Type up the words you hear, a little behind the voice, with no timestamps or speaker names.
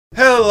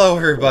Hello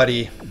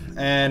everybody,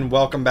 and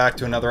welcome back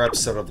to another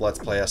episode of Let's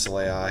Play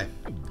S.L.A.I.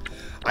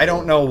 I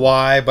don't know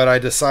why, but I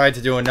decided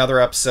to do another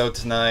episode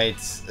tonight.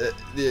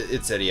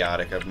 It's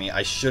idiotic of me.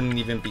 I shouldn't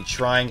even be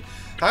trying.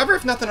 However,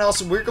 if nothing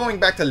else, we're going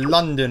back to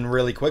London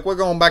really quick. We're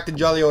going back to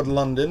jolly old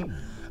London.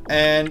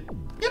 And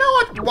you know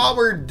what? While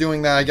we're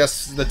doing that, I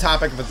guess the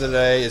topic of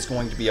today is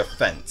going to be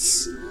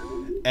offense.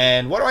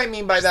 And what do I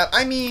mean by that?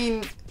 I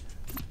mean,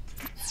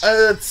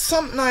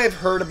 something I've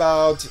heard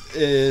about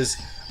is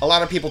a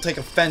lot of people take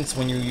offense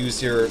when you use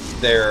their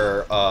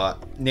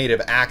native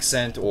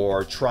accent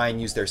or try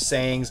and use their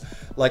sayings.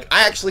 Like,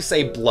 I actually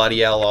say bloody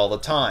hell all the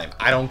time.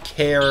 I don't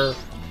care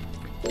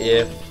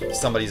if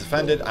somebody's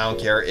offended. I don't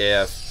care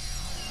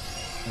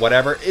if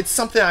whatever. It's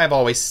something I've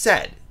always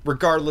said,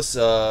 regardless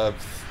of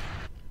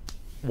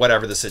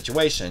whatever the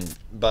situation.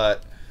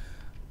 But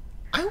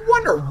I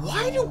wonder,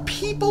 why do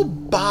people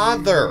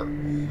bother?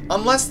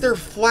 Unless they're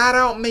flat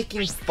out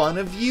making fun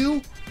of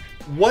you?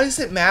 What does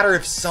it matter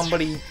if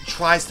somebody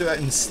tries to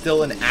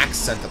instill an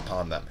accent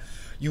upon them?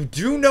 You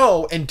do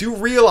know and do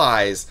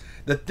realize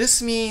that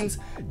this means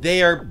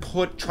they are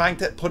trying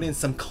to put in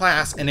some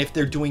class, and if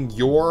they're doing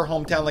your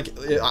hometown,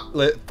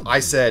 like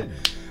I said,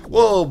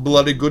 well,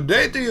 bloody good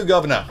day to you,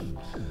 governor.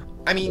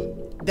 I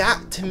mean,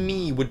 that to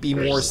me would be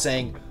more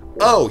saying,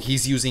 oh,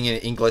 he's using an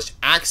English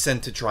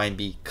accent to try and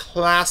be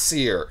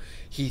classier.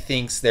 He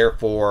thinks,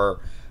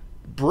 therefore,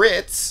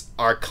 Brits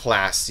are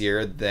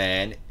classier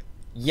than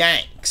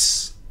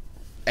Yanks.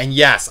 And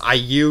yes, I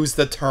use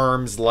the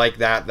terms like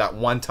that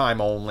one time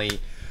only.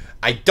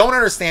 I don't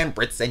understand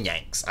Brits and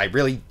Yanks. I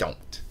really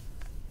don't.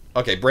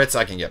 Okay, Brits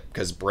I can get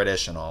because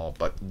British and all,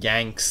 but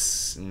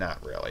Yanks,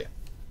 not really.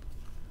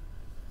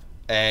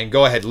 And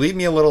go ahead, leave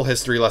me a little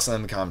history lesson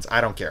in the comments. I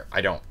don't care.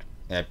 I don't.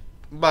 But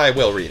I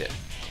will read it.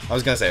 I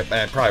was going to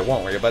say, I probably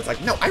won't read it, but it's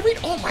like, no, I read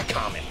all my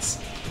comments.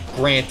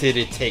 Granted,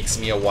 it takes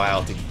me a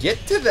while to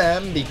get to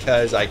them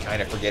because I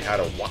kind of forget how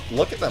to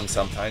look at them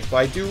sometimes, but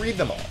I do read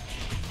them all.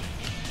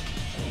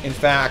 In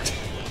fact,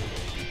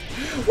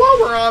 while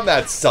we're on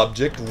that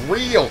subject,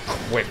 real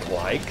quick,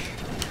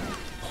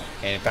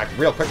 and in fact,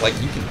 real quick,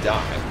 you can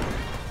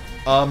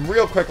die.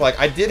 Real quick,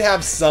 I did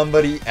have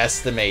somebody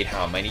estimate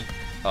how many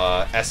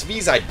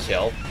SVs I'd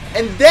kill,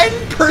 and then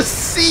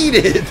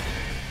proceeded.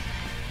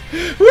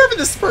 Whoever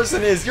this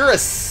person is, you're a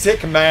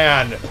sick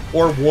man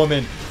or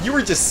woman. You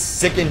were just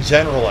sick in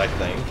general, I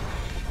think.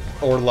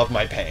 Or love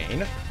my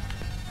pain.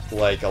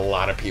 Like a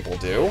lot of people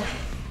do.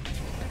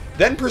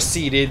 Then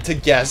proceeded to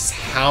guess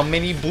how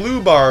many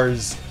blue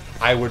bars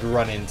I would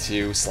run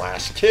into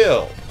 /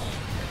 kill.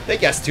 They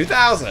guessed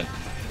 2,000.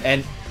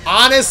 And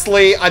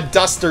honestly, a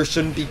duster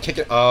shouldn't be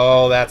kicking.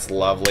 Oh, that's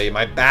lovely.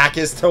 My back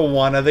is to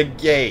one of the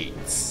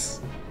gates.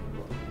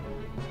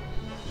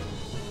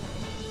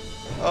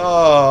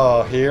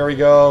 Oh, here we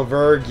go,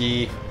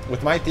 Vergi.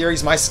 With my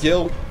theories, my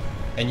skill,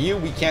 and you,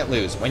 we can't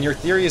lose. When your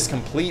theory is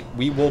complete,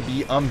 we will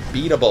be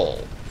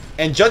unbeatable.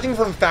 And judging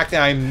from the fact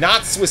that I'm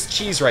not Swiss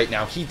cheese right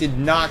now, he did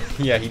not...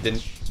 Yeah, he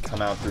didn't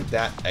come out through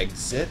that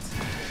exit.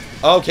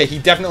 Okay, he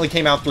definitely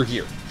came out through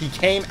here. He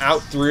came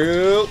out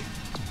through...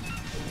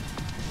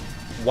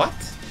 What?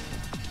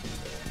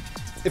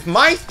 If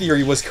my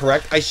theory was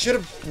correct, I should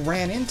have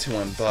ran into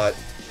him, but...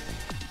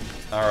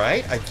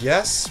 Alright, I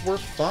guess we're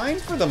fine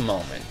for the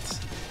moment.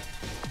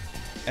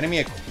 Enemy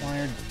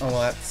acquired... Oh, well,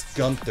 that's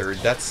Gunther.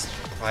 That's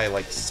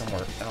probably,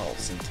 somewhere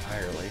else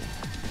entirely.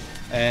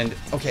 And,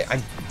 okay,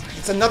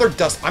 it's another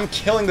dust. I'm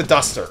killing the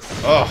duster.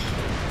 Ugh.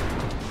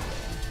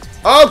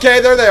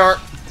 Okay, there they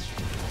are.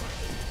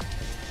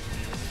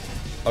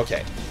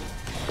 Okay.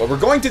 What we're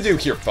going to do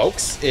here,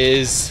 folks,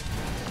 is...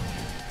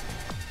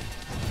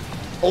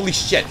 Holy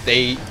shit,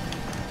 they...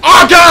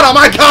 Oh, I got him!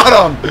 I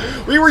got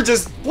him! We were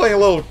just playing a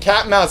little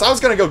cat and mouse. I was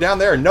going to go down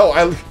there. No,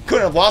 I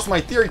couldn't have lost my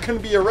theory.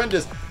 Couldn't be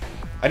horrendous.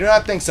 I do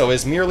not think so.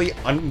 It's merely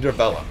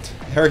undeveloped.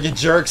 Arrogant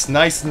jerks,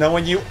 nice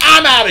knowing you.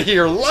 I'm out of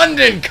here!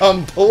 London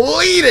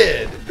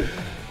completed!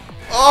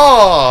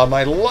 Oh,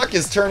 my luck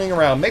is turning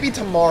around. Maybe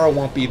tomorrow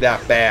won't be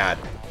that bad.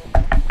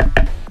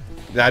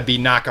 That'd be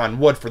knock on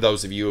wood for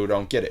those of you who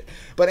don't get it.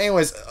 But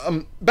anyways,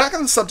 back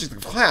on the subject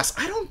of class,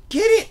 I don't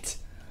get it.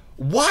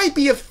 Why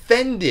be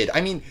offended? I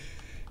mean,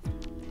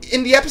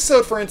 in the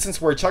episode, for instance,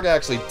 where Chugga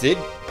actually did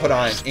put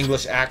on an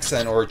English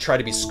accent or try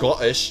to be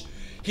Scottish,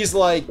 he's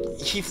like,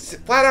 he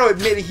flat out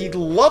admitted he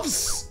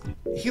loves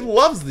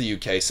the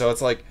UK, so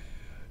it's like,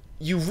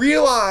 you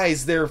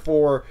realize,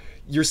 therefore,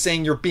 you're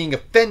saying you're being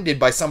offended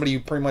by somebody who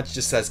pretty much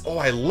just says, oh,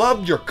 I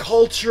love your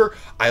culture,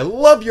 I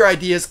love your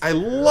ideas, I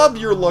love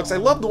your looks, I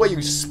love the way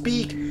you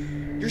speak.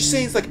 You're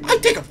saying it's like, I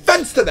take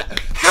offense to that.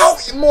 How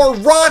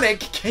moronic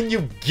can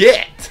you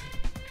get?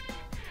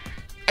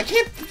 I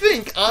can't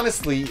think,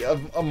 honestly,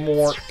 of a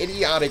more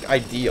idiotic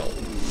ideal.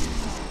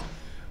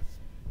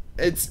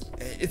 It's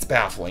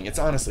baffling. It's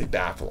honestly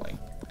baffling.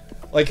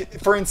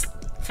 Like, for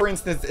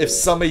instance, if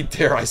somebody,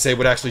 dare I say,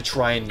 would actually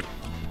try and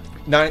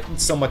not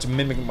so much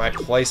mimic my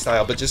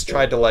playstyle, but just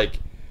tried to,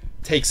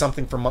 take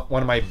something from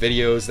one of my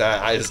videos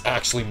that is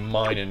actually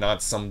mine and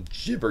not some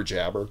jibber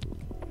jabber,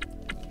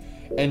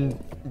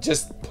 and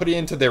just put it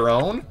into their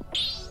own,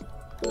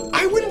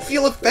 I wouldn't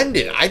feel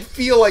offended. I'd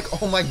feel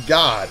like, oh my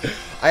god,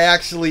 I'm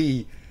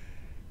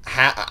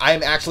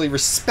actually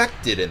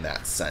respected in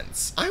that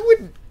sense.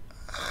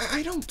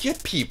 I don't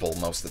get people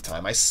most of the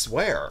time, I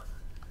swear.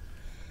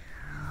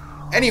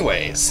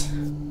 Anyways,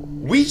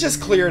 we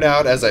just cleared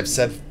out, as I've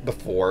said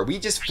before, we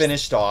just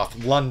finished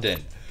off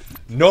London.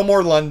 No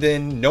more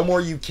London, no more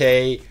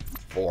UK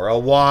for a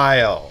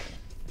while.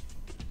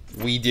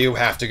 We do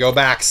have to go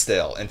back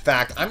still. In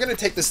fact, I'm going to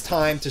take this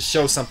time to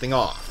show something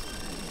off.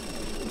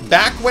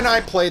 Back when I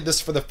played this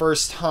for the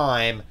first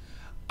time,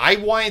 I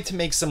wanted to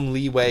make some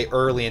leeway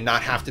early and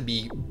not have to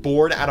be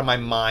bored out of my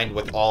mind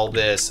with all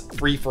this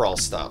free-for-all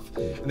stuff.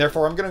 And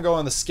therefore, I'm going to go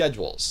on the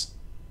schedules.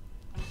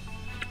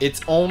 It's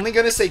only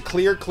going to say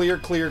clear, clear,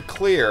 clear,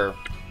 clear.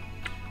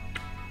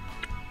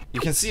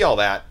 You can see all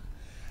that.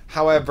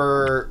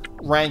 However,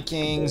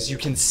 rankings, you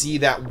can see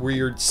that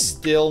we're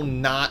still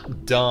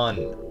not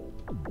done.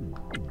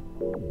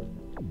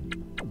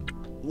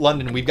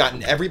 London, we've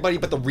gotten everybody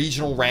but the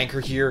regional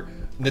ranker here,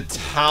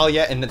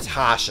 Natalia and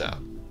Natasha.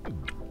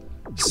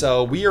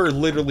 So we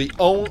literally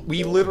own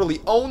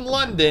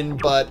London,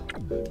 but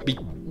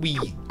we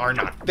are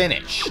not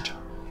finished.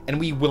 And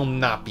we will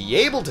not be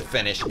able to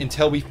finish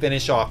until we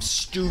finish off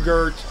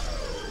Stuttgart,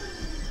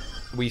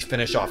 we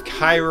finish off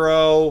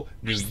Cairo,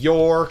 New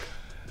York,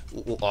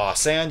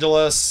 Los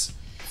Angeles,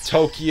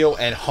 Tokyo,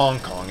 and Hong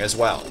Kong as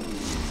well.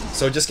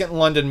 So just getting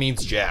London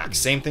means jack.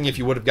 Same thing if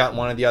you would have gotten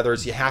one of the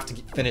others. You have to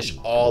finish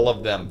all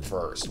of them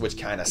first, which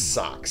kind of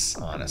sucks,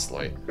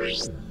 honestly.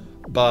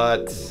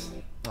 But,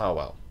 oh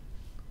well.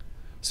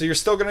 So you're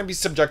still going to be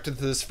subjected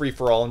to this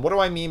free-for-all. And what do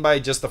I mean by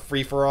just the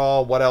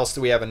free-for-all? What else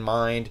do we have in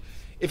mind?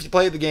 If you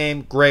play the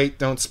game, great,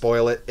 don't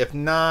spoil it. If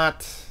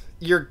not,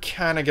 you're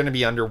kind of going to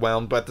be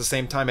underwhelmed. But at the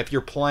same time, if you're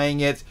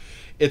playing it,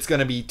 it's going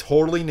to be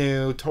totally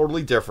new,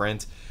 totally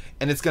different.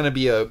 And it's going to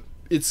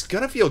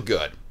feel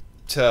good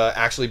to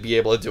actually be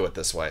able to do it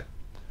this way.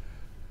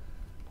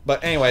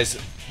 But anyways,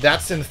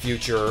 that's in the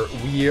future.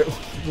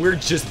 We're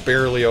just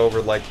barely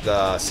over like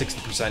the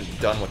 60%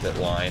 done with it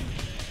line.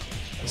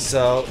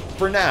 So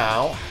for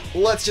now,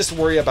 let's just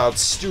worry about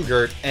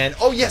Stuttgart. And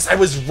oh yes, I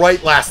was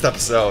right last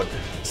episode.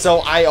 So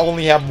I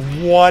only have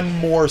one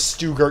more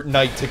Stuttgart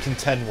night to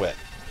contend with.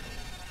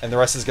 And the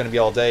rest is going to be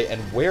all day. And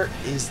where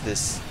is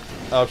this?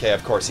 Okay,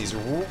 of course he's...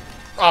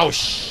 Oh,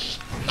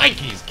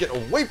 Nikes, get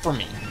away from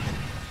me.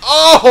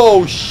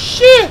 Oh,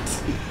 shit!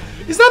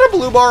 Is that a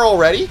blue bar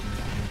already?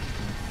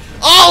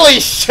 Holy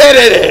shit,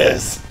 it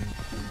is!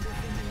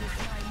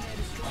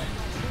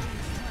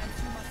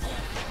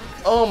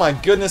 Oh my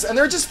goodness, and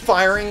they're just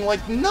firing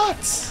like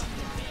nuts!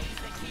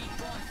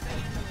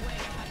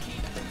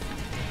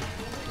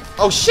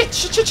 Oh shit,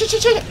 shit!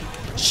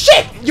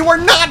 Shit! You are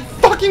not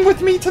fucking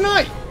with me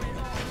tonight!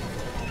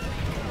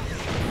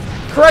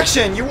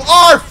 Correction, you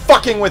are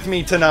fucking with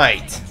me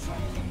tonight!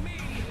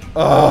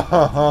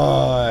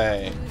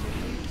 Oh,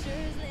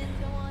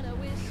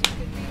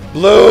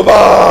 blue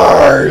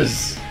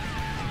bars!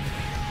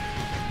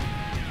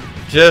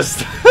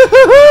 Just...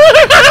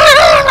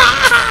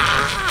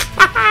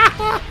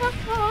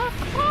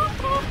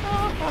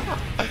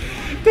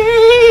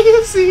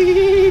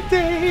 Daisy,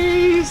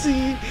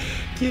 Daisy,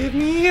 give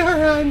me your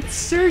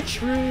answer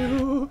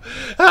true.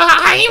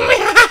 I'm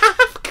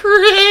half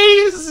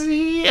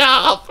crazy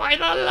for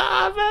the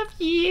love of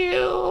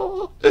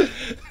you.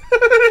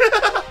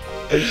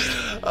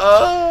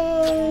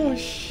 Oh,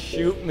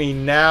 shoot me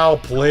now,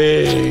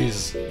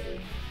 please.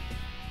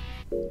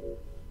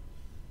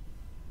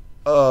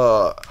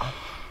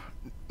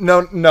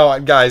 No,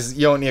 guys,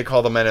 you don't need to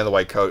call the men in the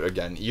white coat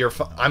again.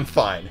 I'm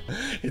fine.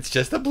 It's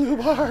just a blue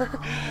bar.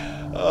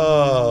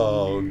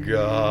 Oh,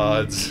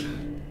 God.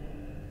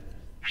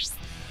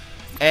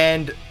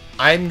 And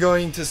I'm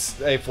going to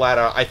say flat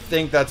out, I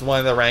think that's one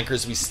of the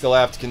rankers we still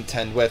have to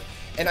contend with.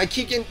 And I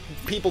keep getting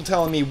people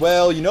telling me,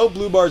 well, you know,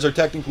 blue bars are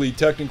technically.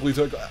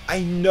 I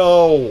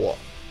know.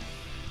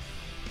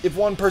 If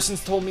one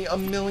person's told me, a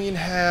million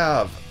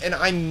have. And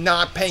I'm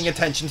not paying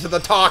attention to the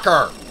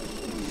talker.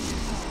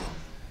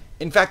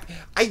 In fact,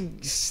 I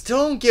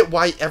still don't get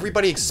why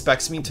everybody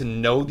expects me to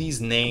know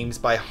these names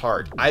by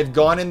heart. I've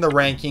gone in the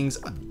rankings,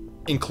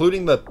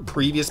 including the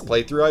previous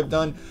playthrough I've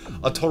done,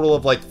 a total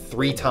of like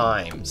 3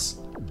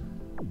 times.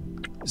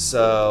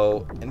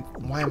 So, and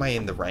why am I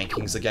in the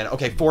rankings again?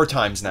 Okay, 4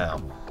 times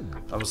now.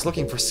 I was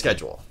looking for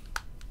schedule.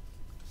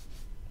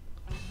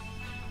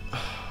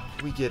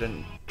 We get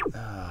an...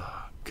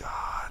 Oh,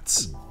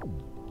 gods.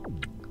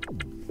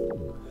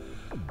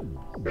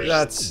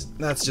 That's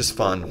just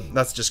fun.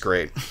 That's just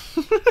great.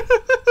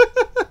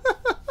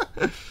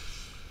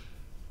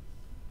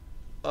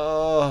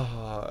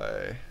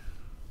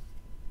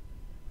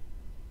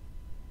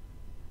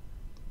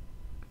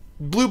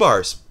 Blue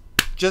bars.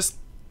 Just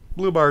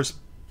blue bars.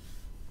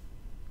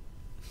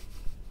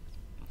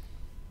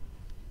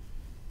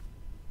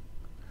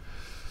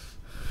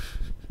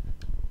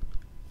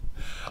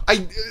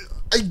 I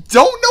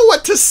don't know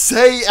what to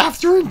say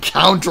after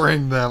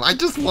encountering them. I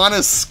just want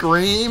to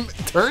scream,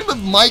 turn the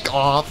mic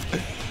off,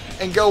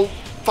 and go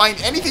find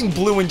anything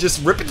blue and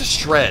just rip it to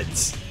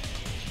shreds.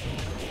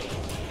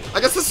 I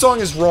guess this song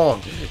is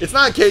wrong. It's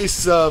not a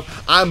case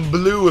of I'm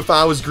blue, if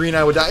I was green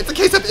I would die. It's a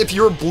case of if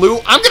you're blue,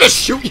 I'm gonna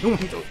shoot you.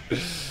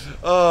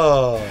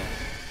 Oh.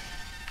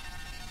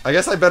 I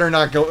guess I better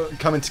not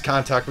come into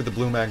contact with the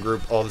Blue Man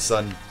Group all of a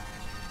sudden.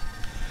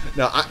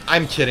 No,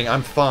 I'm kidding.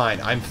 I'm fine.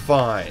 I'm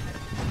fine.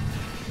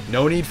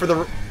 No need for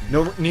the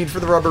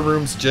rubber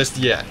rooms just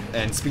yet.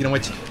 And speaking of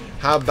which,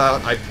 how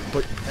about I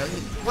put...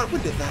 what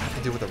would that have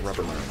to do with a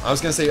rubber room? I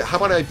was going to say, how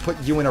about I put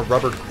you in a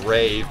rubber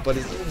grave? But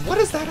what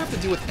does that have to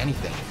do with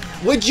anything?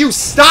 Would you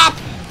stop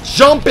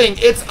jumping?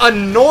 It's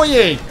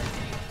annoying!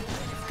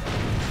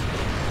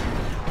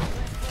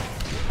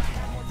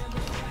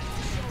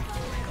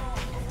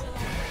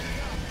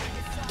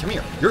 Come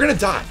here. You're going to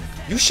die.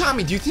 You shot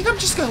me. Do you think I'm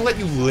just going to let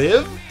you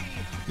live?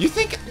 You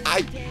think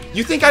I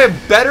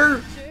have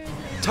better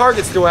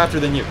targets to go after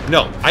than you?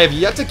 No, I have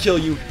yet to kill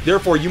you,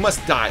 therefore you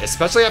must die,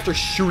 especially after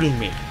shooting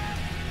me.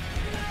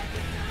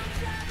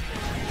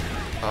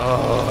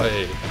 Oh,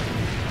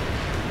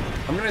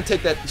 I'm gonna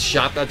take that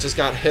shot that just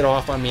got hit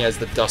off on me as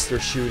the duster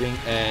shooting,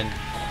 and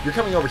you're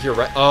coming over here,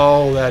 right?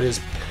 Oh, that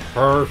is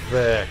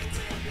perfect.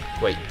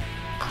 Wait.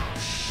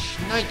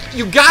 Oh,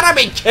 you gotta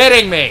be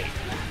kidding me!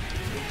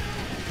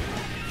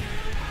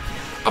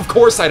 Of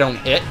course I don't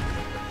hit.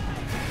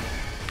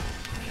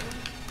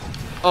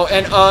 Oh,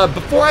 and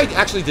before I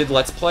actually did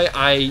Let's Play,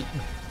 I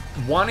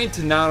wanted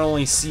to not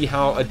only see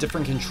how a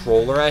different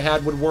controller I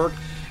had would work,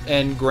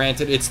 and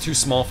granted, it's too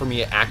small for me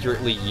to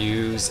accurately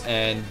use,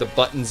 and the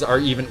buttons are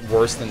even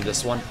worse than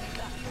this one,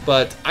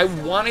 but I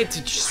wanted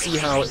to see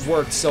how it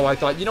worked, so I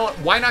thought, you know what,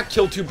 why not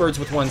kill two birds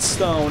with one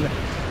stone?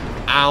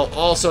 I'll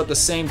also at the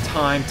same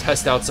time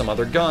test out some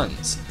other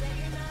guns.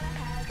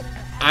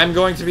 I'm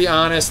going to be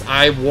honest,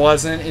 I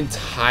wasn't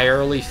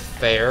entirely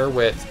fair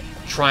with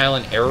trial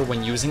and error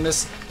when using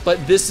this,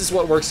 but this is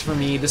what works for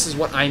me. This is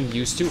what I'm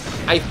used to.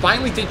 I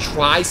finally did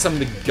try some of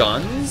the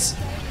guns,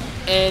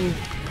 and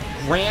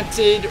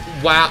granted,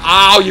 wow,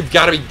 oh, you've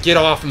got to get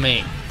off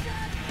me.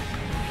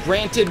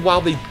 Granted, while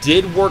they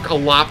did work a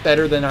lot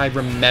better than I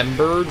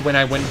remembered when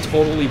I went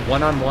totally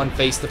one-on-one,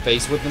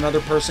 face-to-face with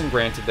another person,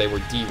 granted they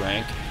were D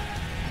rank,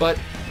 but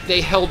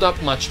they held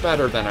up much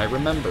better than I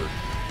remembered.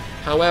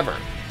 However,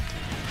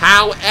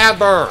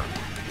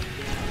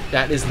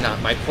 that is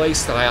not my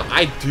playstyle.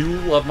 I do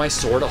love my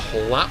sword a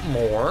whole lot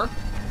more.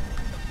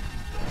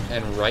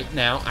 And right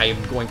now, I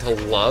am going to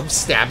love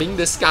stabbing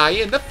this guy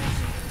in the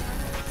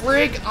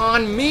frig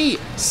on me.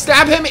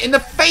 Stab him in the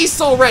face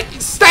already.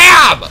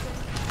 Stab!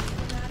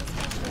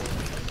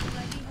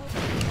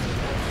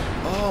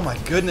 Oh my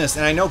goodness.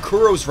 And I know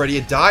Kuro's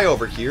ready to die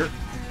over here.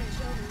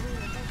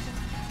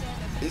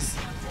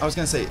 I was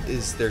going to say,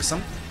 is there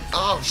some...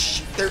 Oh,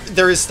 shit.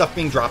 There is stuff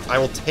being dropped. I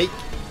will take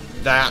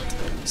that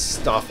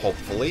stuff,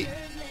 hopefully.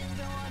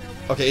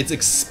 Okay, it's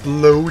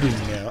exploding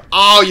now.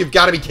 Oh, you've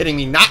got to be kidding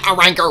me. Not a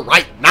ranker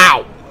right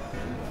now.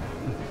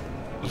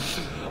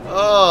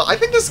 Oh, I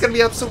think this is going to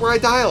be an episode where I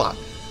die a lot.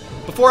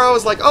 Before I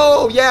was like,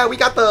 oh, yeah, we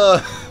got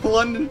the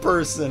London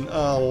person.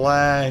 Oh,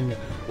 Lang.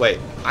 Wait,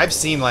 I've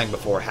seen Lang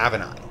before,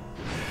 haven't I?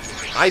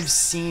 I've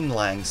seen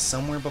Lang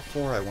somewhere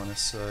before, I want to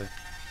say.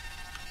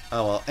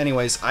 Oh, well,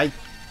 anyways, I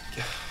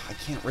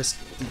can't risk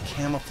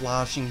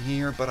camouflaging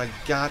here, but I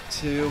got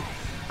to.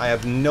 I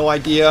have no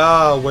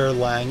idea where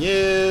Lang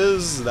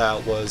is.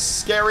 That was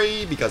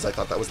scary because I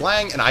thought that was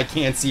Lang, and I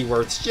can't see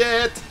worth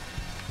shit.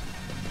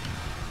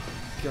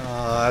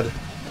 God.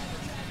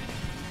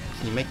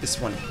 Can you make this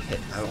one hit?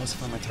 I almost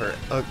found my turret.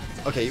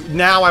 Okay,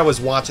 now I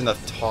was watching the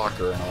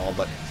talker and all,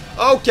 but...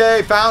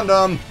 Okay, found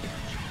him!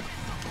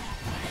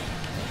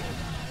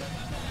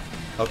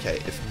 Okay,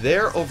 if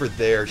they're over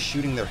there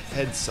shooting their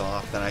heads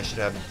off, then I should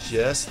have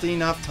just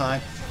enough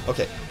time.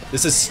 Okay,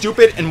 this is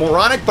stupid and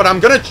moronic, but I'm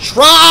gonna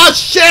try.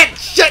 Shit!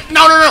 Shit!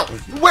 No, no, no!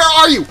 Where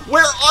are you?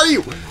 Where are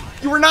you?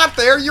 You were not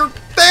there. You're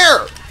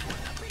there.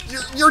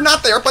 You're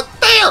not there, but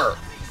there.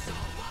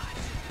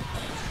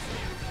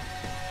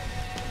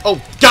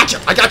 Oh, gotcha!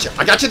 I got you.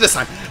 I got you this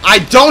time. I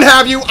don't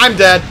have you. I'm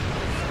dead.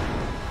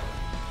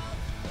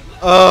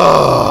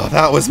 Oh,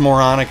 that was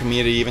moronic of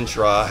me to even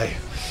try.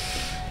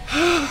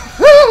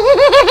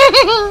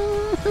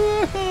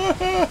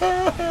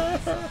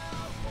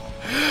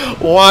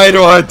 Why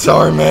do I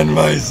torment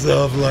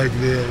myself like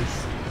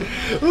this?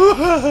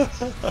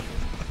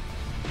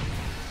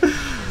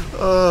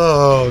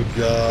 Oh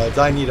god,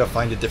 I need to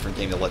find a different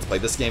game to Let's Play.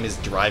 This game is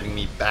driving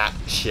me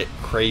batshit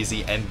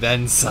crazy and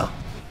then some.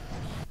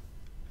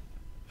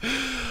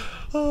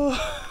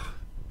 Oh.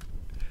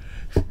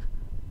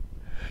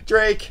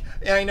 Drake,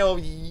 I know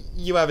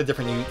you have a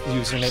different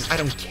username. I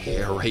don't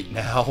care right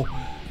now.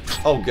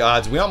 Oh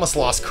gods, we almost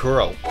lost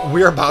Kuro.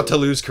 We're about to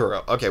lose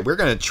Kuro. Okay, we're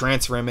gonna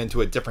transfer him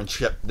into a different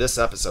ship this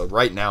episode,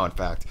 right now in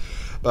fact.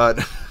 But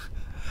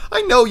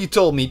I know you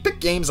told me, pick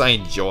games I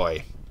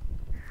enjoy.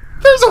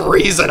 There's a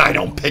reason I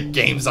don't pick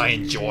games I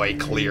enjoy,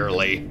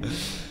 clearly.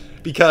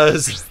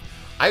 Because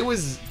I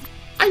was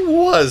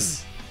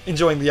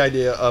enjoying the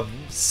idea of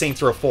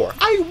Saints Row 4.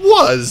 I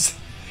was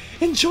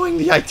enjoying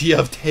the idea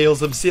of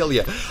Tales of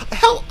Celia.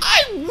 Hell,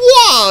 I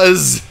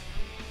was!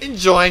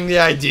 enjoying the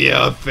idea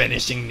of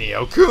finishing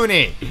Neo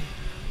Kuni.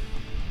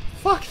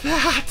 Fuck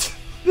that.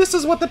 This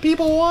is what the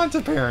people want,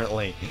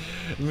 apparently.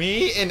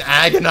 Me in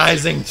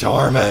agonizing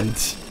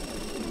torment.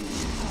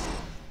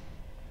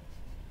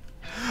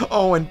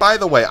 Oh, and by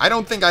the way, I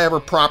don't think I ever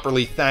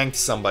properly thanked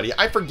somebody.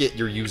 I forget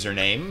your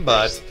username,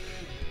 but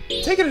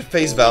take it at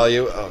face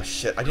value. Oh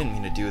shit, I didn't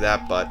mean to do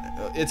that, but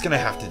it's gonna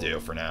have to do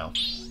for now.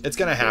 It's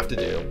gonna have to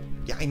do.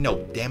 Yeah, I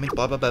know, damn it,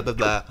 blah blah blah blah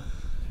blah.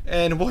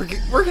 And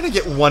we're gonna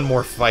get one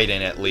more fight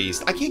in at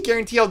least. I can't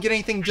guarantee I'll get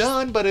anything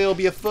done, but it'll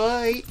be a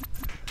fight.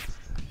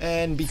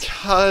 And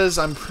because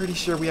I'm pretty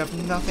sure we have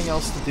nothing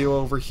else to do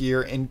over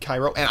here in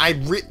Cairo, and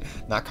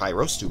not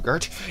Cairo,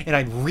 Stuttgart, and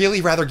I'd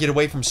really rather get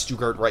away from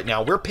Stuttgart right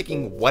now. We're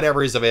picking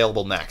whatever is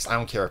available next. I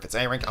don't care if it's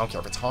A-Rank, I don't care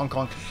if it's Hong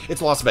Kong,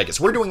 it's Las Vegas.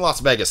 We're doing Las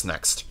Vegas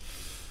next.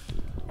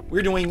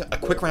 We're doing a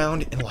quick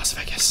round in Las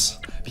Vegas,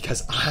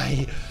 because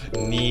I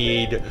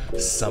need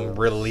some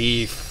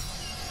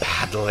relief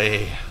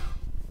badly.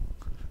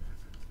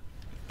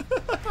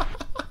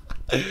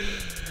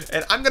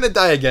 And I'm gonna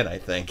die again, I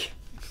think.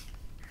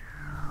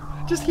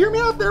 Just hear me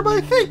out there, but I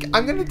think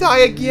I'm gonna die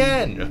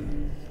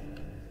again.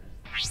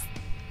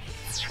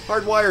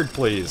 Hardwired,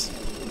 please.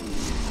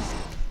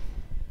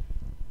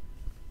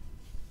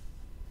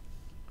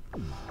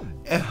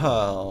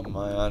 Oh,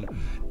 man.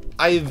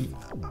 I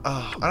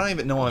don't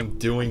even know what I'm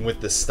doing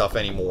with this stuff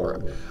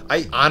anymore.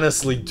 I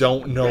honestly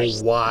don't know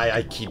why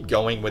I keep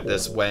going with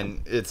this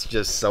when it's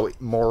just so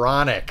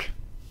moronic.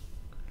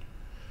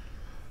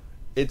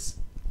 It's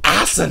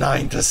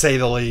asinine, to say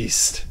the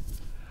least.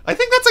 I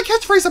think that's a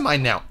catchphrase of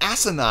mine now.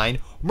 Asinine,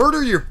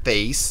 murder your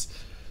face,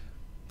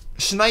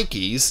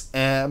 shnikes,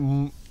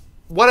 and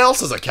what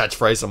else is a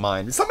catchphrase of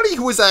mine? Somebody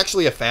who is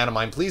actually a fan of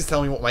mine, please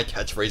tell me what my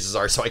catchphrases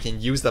are so I can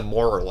use them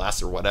more or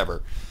less or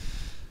whatever.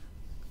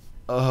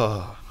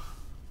 Ugh.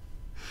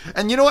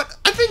 And you know what?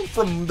 I think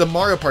from the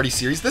Mario Party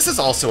series, this is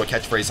also a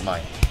catchphrase of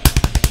mine.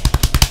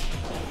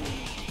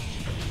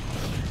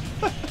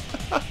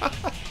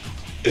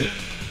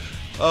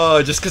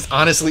 Oh, just because,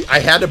 honestly, I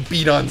had to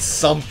beat on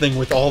something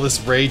with all this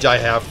rage I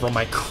have from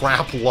my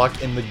crap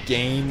luck in the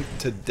game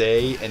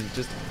today, and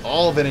just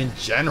all of it in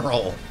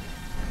general.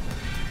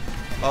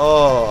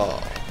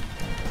 Oh.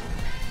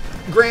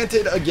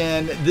 Granted,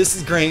 again, this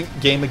is great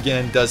game,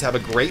 again, does have a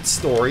great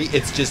story.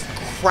 It's just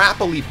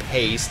crappily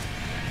paced.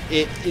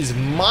 It is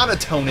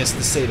monotonous,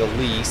 to say the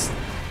least.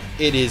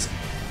 It is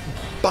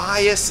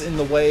bias in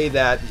the way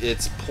that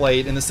it's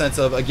played, in the sense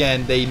of,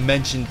 again, they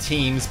mention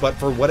teams, but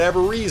for whatever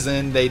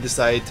reason they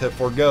decide to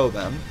forego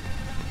them.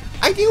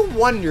 I do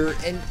wonder,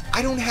 and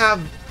I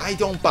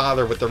don't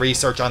bother with the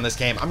research on this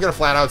game. I'm gonna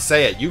flat out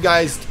say it. You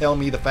guys tell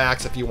me the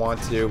facts if you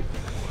want to,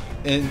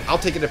 and I'll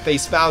take it at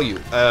face value.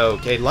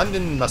 Okay,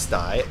 London must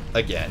die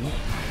again.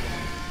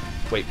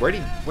 Wait, where'd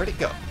it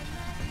go?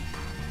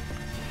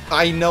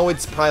 I know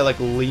it's probably like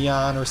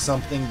Leon or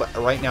something, but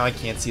right now I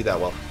can't see that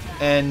well.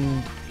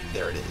 And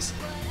there it is.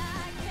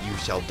 You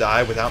shall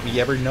die without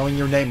me ever knowing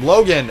your name.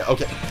 Logan!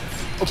 Okay.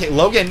 Okay,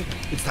 Logan.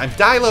 It's time to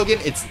die, Logan.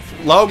 It's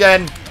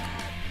Logan!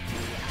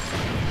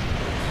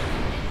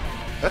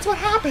 That's what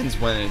happens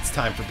when it's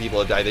time for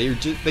people to die.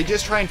 They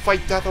just try and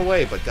fight death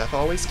away, but death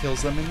always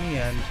kills them in the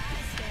end.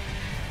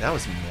 That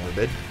was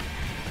morbid.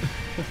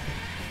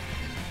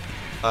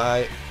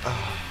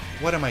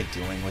 What am I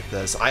doing with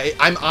this?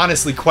 I'm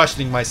honestly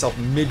questioning myself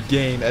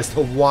mid-game as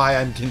to why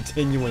I'm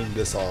continuing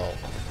this all.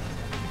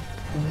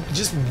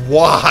 Just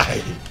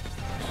why?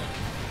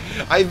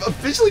 I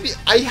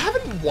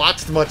haven't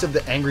watched much of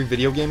the Angry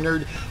Video Game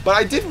Nerd, but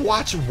I did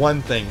watch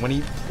one thing when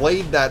he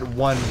played that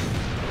one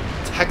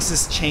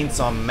Texas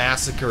Chainsaw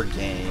Massacre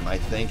game, I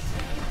think,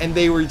 and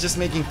they were just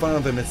making fun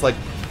of him. It's like,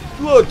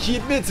 look, he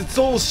admits it's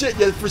total shit,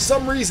 yet for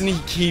some reason he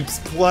keeps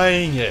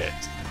playing it.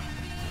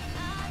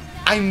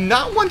 I'm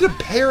not one to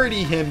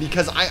parody him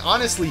because I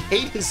honestly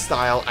hate his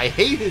style, I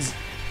hate his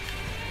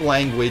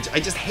language, I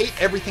just hate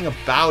everything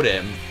about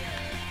him.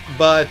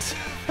 But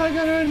I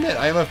gotta admit,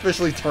 I am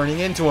officially turning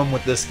into him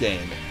with this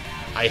game.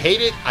 I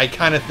hate it. I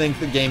kind of think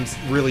the game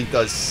really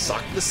does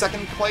suck the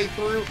second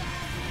playthrough.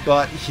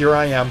 But here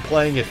I am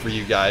playing it for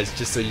you guys,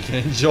 just so you can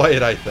enjoy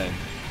it, I think.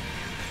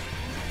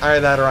 Either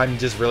that or I'm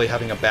just really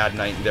having a bad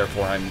night, and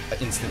therefore I'm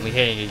instantly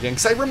hating it again.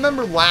 Because I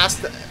remember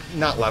last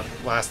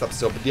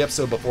episode, but the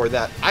episode before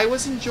that, I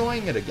was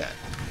enjoying it again.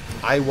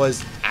 I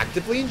was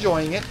actively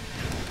enjoying it.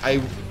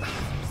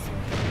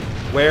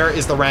 Where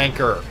is the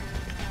rancor?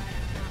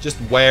 Just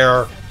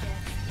where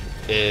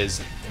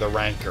is the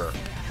rancor?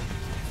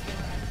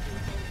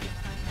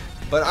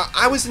 But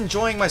I was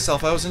enjoying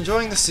myself. I was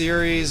enjoying the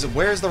series.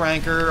 Where's the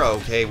rancor?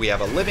 Okay, we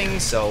have a living,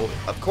 so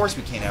of course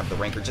we can't have the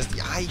rancor.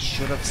 I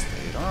should have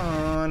stayed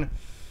on.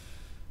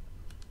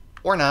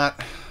 Or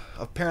not.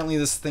 Apparently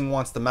this thing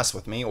wants to mess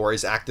with me, or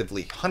is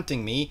actively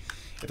hunting me.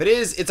 If it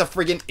is, it's a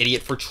friggin'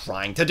 idiot for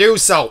trying to do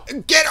so.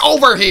 Get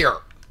over here!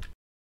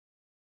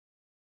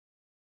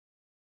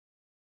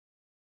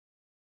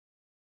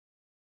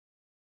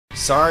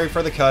 Sorry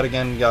for the cut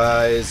again,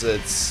 guys.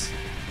 It's...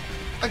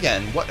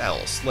 Again, what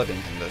else?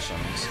 Living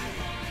conditions.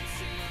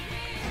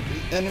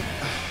 And...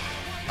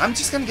 I'm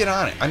just gonna get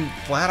on it. I'm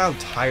flat out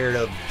tired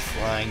of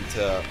trying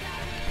to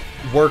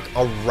work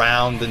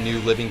around the new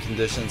living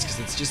conditions because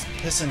it's just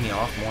pissing me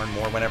off more and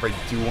more whenever I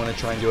do want to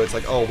try and do it. It's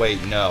like, oh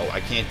wait, no, I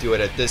can't do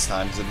it at this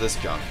time because of this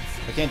junk.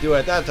 I can't do it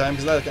at that time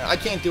because of that. I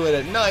can't do it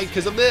at night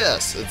because of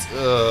this. It's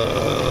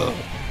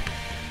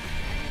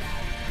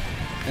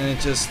and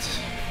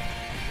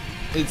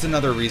it's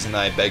another reason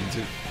that I beg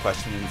to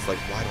question. It's like,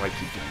 why do I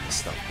keep doing this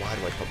stuff? Why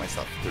do I put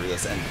myself through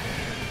this? And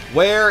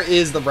where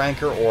is the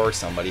ranker or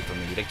somebody for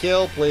me to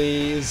kill,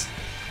 please?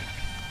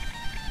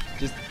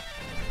 Just,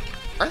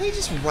 are they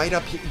just right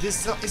up here? Is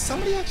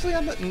somebody actually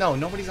on the... No,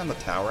 nobody's on the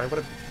tower. I would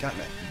have gotten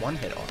one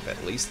hit off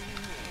at least.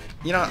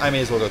 You know, I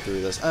may as well go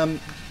through this.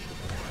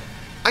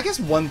 I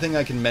guess one thing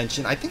I can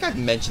mention, I think I've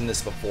mentioned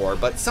this before,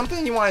 but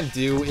something you want to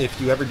do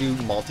if you ever do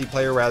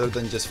multiplayer rather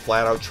than just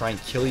flat out try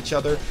and kill each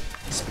other.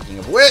 Speaking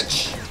of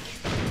which...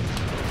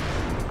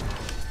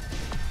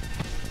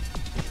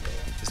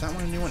 Is that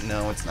one a new one?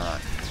 No, it's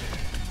not.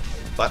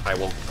 But I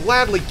will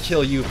gladly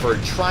kill you for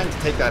trying to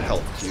take that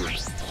health cube.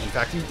 In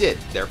fact, you did.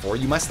 Therefore,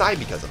 you must die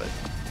because of it.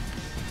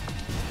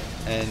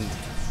 And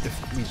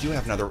if we do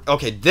have another...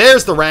 Okay,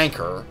 there's the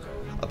ranker.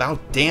 About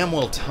damn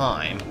well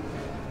time.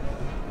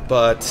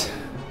 But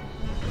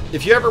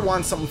if you ever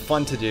want something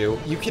fun to do,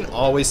 you can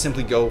always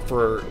simply go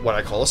for what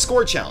I call a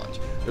score challenge.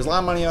 There's a lot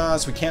of money on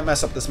us. We can't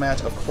mess up this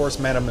match. Of course,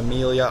 Madame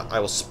Amelia, I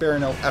will spare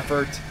no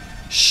effort.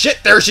 Shit,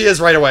 there she is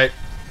right away.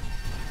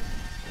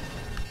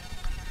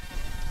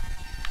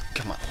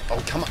 Come on.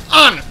 Oh, come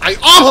on. I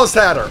almost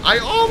had her. I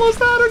almost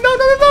had her. No,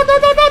 no, no, no, no,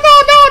 no, no,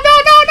 no, no,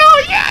 no, no, no.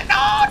 Yeah,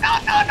 no, no,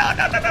 no, no,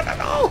 no, no, no, no,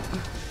 no.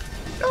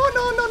 No,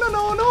 no, no, no,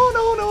 no, no,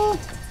 no, no.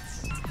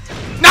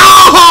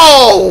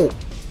 No!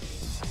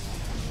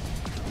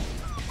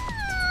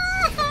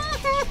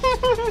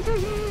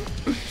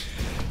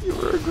 You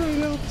were a great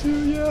help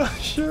too, yeah,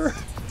 sure.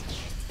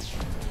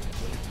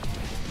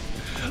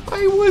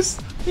 I was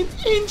an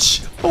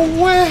inch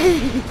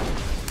away.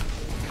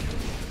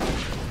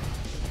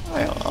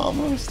 I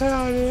almost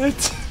had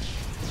it.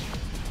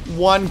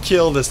 One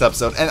kill this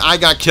episode, and I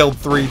got killed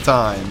 3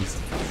 times.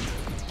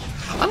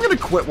 I'm gonna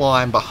quit while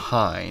I'm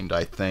behind,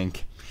 I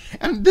think.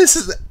 And this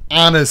is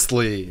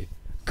honestly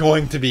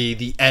going to be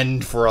the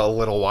end for a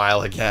little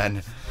while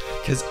again.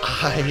 Because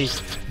I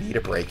need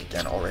a break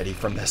again already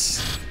from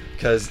this.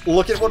 Because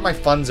look at what my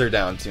funds are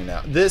down to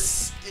now.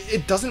 This,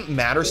 it doesn't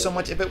matter so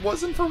much if it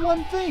wasn't for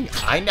one thing.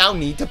 I now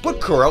need to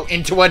put Kuro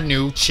into a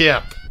new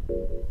chip.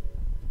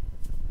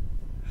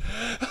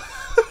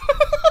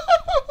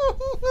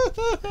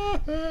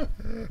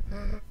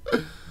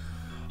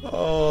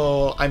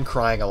 Oh, I'm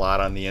crying a lot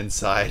on the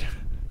inside.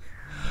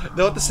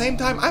 Though at the same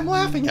time, I'm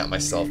laughing at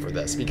myself for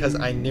this because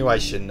I knew I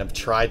shouldn't have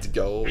tried to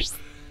go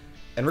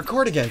and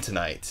record again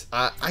tonight.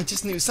 I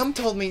just knew. Some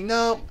told me,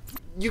 no,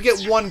 you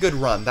get one good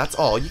run. That's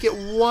all. You get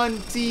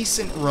one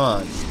decent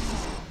run.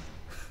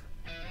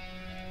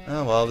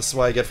 Oh, well, this is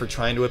what I get for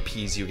trying to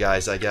appease you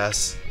guys, I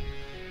guess.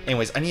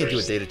 Anyways, I need to do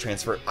a data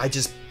transfer. I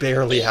just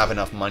barely have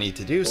enough money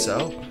to do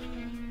so.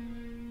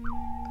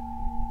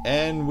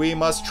 And we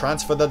must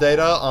transfer the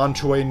data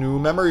onto a new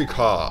memory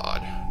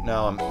card.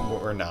 No,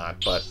 we're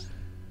not, but...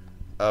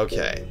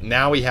 Okay,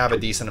 now we have a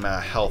decent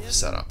amount of health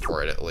set up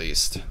for it, at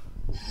least.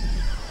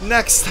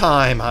 Next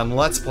time on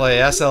Let's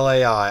Play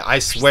S.L.A.I., I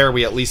swear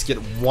we at least get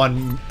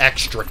one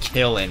extra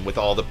kill in with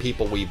all the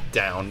people we've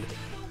downed.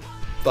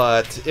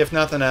 But, if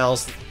nothing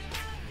else,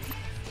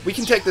 we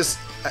can take this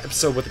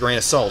episode with a grain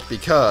of salt,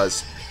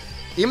 because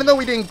even though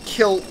we didn't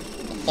kill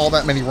all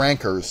that many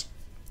rankers,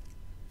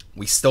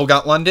 we still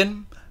got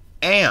London,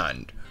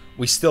 and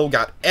we still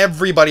got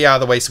everybody out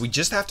of the way, so we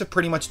just have to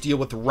pretty much deal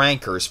with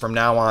rankers from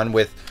now on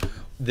with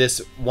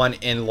this one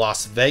in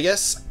Las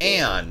Vegas,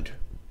 and...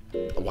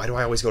 Why do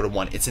I always go to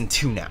 1? It's in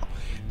 2 now.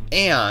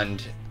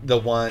 And the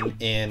one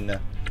in...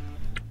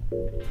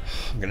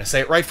 I'm gonna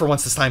say it right for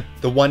once this time.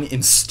 The one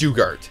in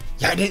Stuttgart.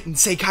 Yeah, I didn't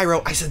say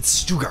Cairo, I said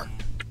Stuttgart.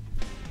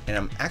 And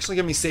I'm actually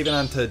gonna be saving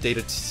on to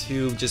Data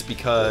 2 just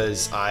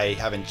because I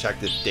haven't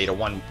checked if Data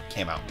 1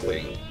 came out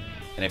clean.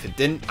 And if it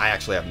didn't, I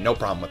actually have no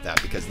problem with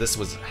that because this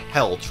was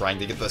hell trying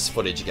to get this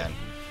footage again.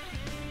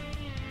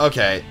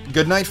 Okay,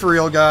 good night for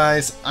real,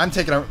 guys. I'm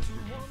taking a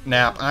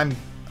nap. I'm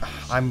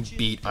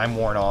beat. I'm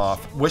worn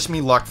off. Wish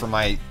me luck for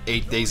my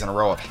 8 days in a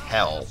row of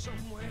hell.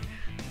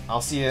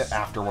 I'll see you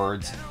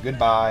afterwards.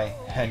 Goodbye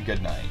and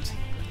good night.